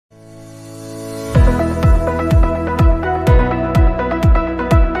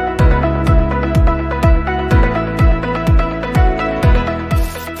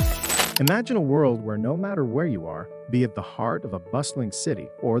Imagine a world where no matter where you are, be it the heart of a bustling city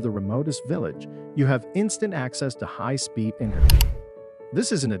or the remotest village, you have instant access to high-speed internet.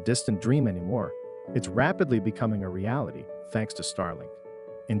 This isn't a distant dream anymore. It's rapidly becoming a reality thanks to Starlink.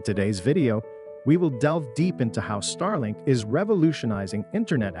 In today's video, we will delve deep into how Starlink is revolutionizing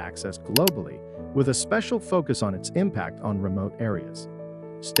internet access globally, with a special focus on its impact on remote areas.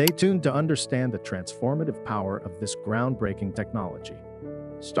 Stay tuned to understand the transformative power of this groundbreaking technology.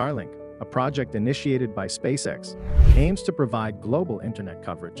 Starlink, a project initiated by SpaceX, aims to provide global internet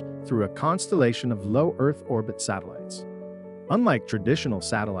coverage through a constellation of low Earth orbit satellites. Unlike traditional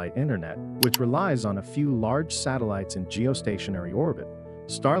satellite internet, which relies on a few large satellites in geostationary orbit,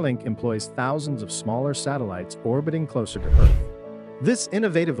 Starlink employs thousands of smaller satellites orbiting closer to Earth. This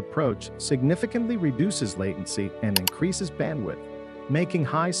innovative approach significantly reduces latency and increases bandwidth, making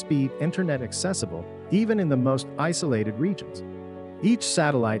high-speed internet accessible even in the most isolated regions. Each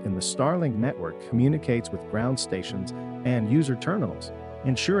satellite in the Starlink network communicates with ground stations and user terminals,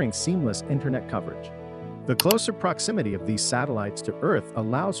 ensuring seamless internet coverage. The closer proximity of these satellites to Earth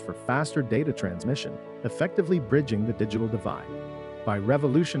allows for faster data transmission, effectively bridging the digital divide. By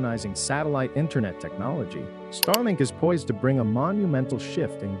revolutionizing satellite internet technology, Starlink is poised to bring a monumental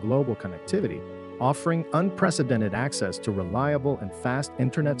shift in global connectivity, offering unprecedented access to reliable and fast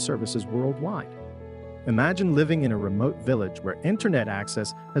internet services worldwide. Imagine living in a remote village where internet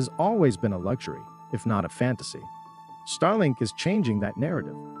access has always been a luxury, if not a fantasy. Starlink is changing that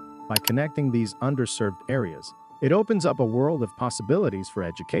narrative. By connecting these underserved areas, it opens up a world of possibilities for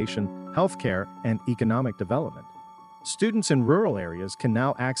education, healthcare, and economic development. Students in rural areas can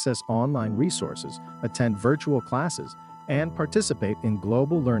now access online resources, attend virtual classes, and participate in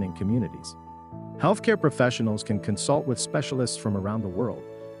global learning communities. Healthcare professionals can consult with specialists from around the world,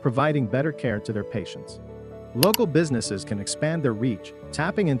 providing better care to their patients. Local businesses can expand their reach,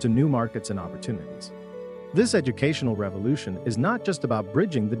 tapping into new markets and opportunities. This educational revolution is not just about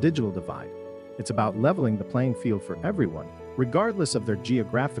bridging the digital divide. It's about leveling the playing field for everyone, regardless of their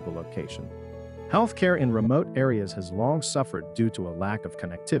geographical location. Healthcare in remote areas has long suffered due to a lack of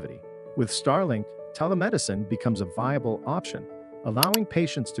connectivity. With Starlink, telemedicine becomes a viable option, allowing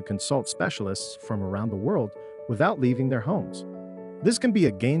patients to consult specialists from around the world without leaving their homes. This can be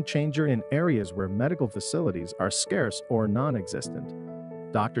a game changer in areas where medical facilities are scarce or non-existent.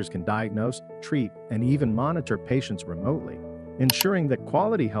 Doctors can diagnose, treat, and even monitor patients remotely, ensuring that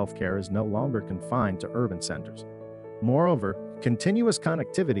quality healthcare is no longer confined to urban centers. Moreover, continuous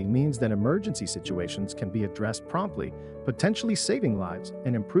connectivity means that emergency situations can be addressed promptly, potentially saving lives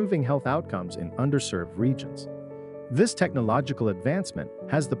and improving health outcomes in underserved regions. This technological advancement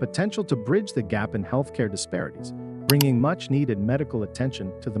has the potential to bridge the gap in healthcare disparities, bringing much-needed medical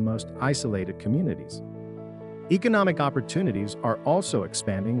attention to the most isolated communities. Economic opportunities are also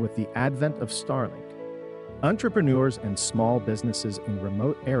expanding with the advent of Starlink. Entrepreneurs and small businesses in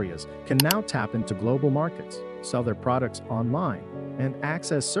remote areas can now tap into global markets, sell their products online, and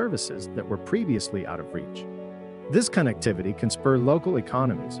access services that were previously out of reach. This connectivity can spur local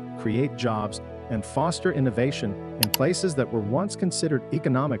economies, create jobs, and foster innovation in places that were once considered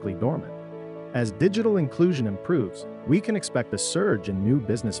economically dormant. As digital inclusion improves, we can expect a surge in new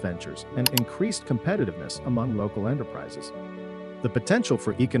business ventures and increased competitiveness among local enterprises. The potential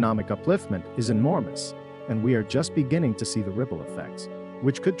for economic upliftment is enormous, and we are just beginning to see the ripple effects,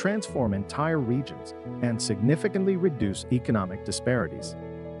 which could transform entire regions and significantly reduce economic disparities.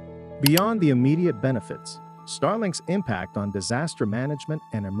 Beyond the immediate benefits, Starlink's impact on disaster management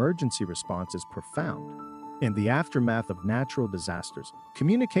and emergency response is profound. In the aftermath of natural disasters,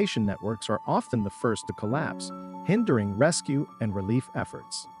 communication networks are often the first to collapse, hindering rescue and relief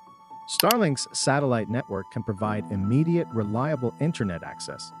efforts. Starlink's satellite network can provide immediate, reliable internet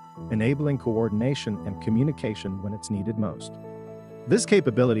access, enabling coordination and communication when it's needed most. This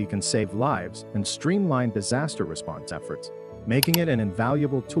capability can save lives and streamline disaster response efforts, making it an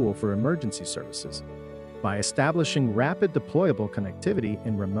invaluable tool for emergency services. By establishing rapid deployable connectivity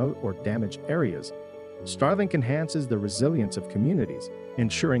in remote or damaged areas, Starlink enhances the resilience of communities,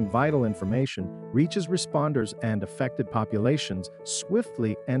 ensuring vital information reaches responders and affected populations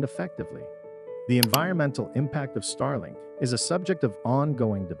swiftly and effectively. The environmental impact of Starlink is a subject of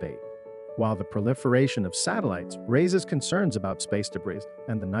ongoing debate. While the proliferation of satellites raises concerns about space debris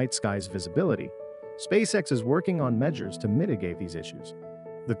and the night sky's visibility, SpaceX is working on measures to mitigate these issues.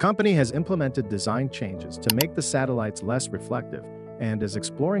 The company has implemented design changes to make the satellites less reflective and is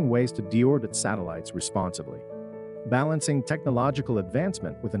exploring ways to deorbit satellites responsibly. Balancing technological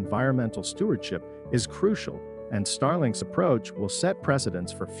advancement with environmental stewardship is crucial, and Starlink's approach will set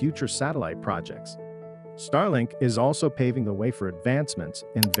precedents for future satellite projects. Starlink is also paving the way for advancements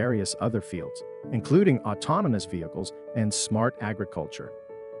in various other fields, including autonomous vehicles and smart agriculture.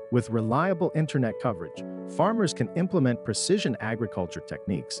 With reliable internet coverage, farmers can implement precision agriculture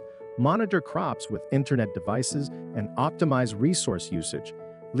techniques, monitor crops with internet devices, and optimize resource usage,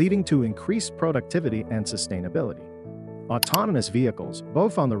 leading to increased productivity and sustainability. Autonomous vehicles,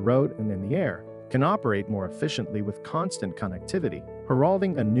 both on the road and in the air, can operate more efficiently with constant connectivity,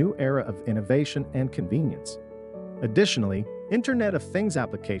 heralding a new era of innovation and convenience. Additionally, Internet of Things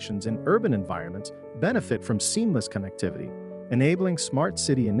applications in urban environments benefit from seamless connectivity, enabling smart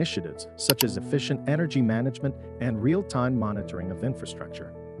city initiatives such as efficient energy management and real-time monitoring of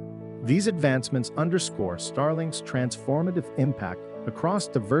infrastructure. These advancements underscore Starlink's transformative impact across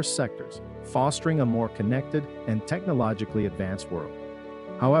diverse sectors, fostering a more connected and technologically advanced world.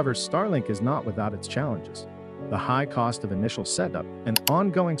 However, Starlink is not without its challenges. The high cost of initial setup and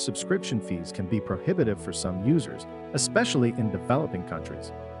ongoing subscription fees can be prohibitive for some users, especially in developing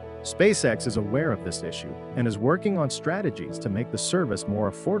countries. SpaceX is aware of this issue and is working on strategies to make the service more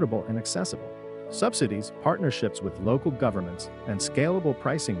affordable and accessible. Subsidies, partnerships with local governments, and scalable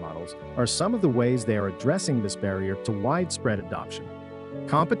pricing models are some of the ways they are addressing this barrier to widespread adoption.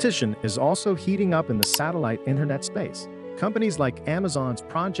 Competition is also heating up in the satellite internet space. Companies like Amazon's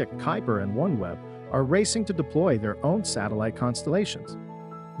Project Kuiper and OneWeb are racing to deploy their own satellite constellations.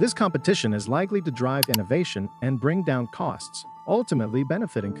 This competition is likely to drive innovation and bring down costs, ultimately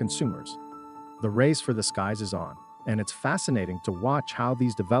benefiting consumers. The race for the skies is on, and it's fascinating to watch how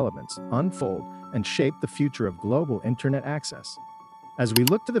these developments unfold and shape the future of global internet access. As we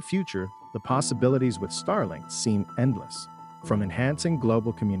look to the future, the possibilities with Starlink seem endless. From enhancing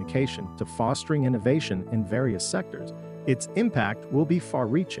global communication to fostering innovation in various sectors, its impact will be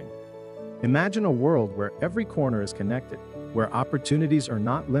far-reaching. Imagine a world where every corner is connected, where opportunities are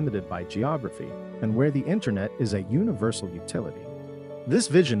not limited by geography, and where the internet is a universal utility. This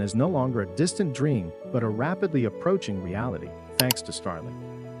vision is no longer a distant dream, but a rapidly approaching reality, thanks to Starlink.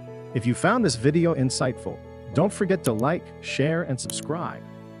 If you found this video insightful, don't forget to like, share, and subscribe.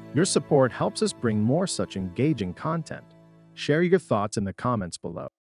 Your support helps us bring more such engaging content. Share your thoughts in the comments below.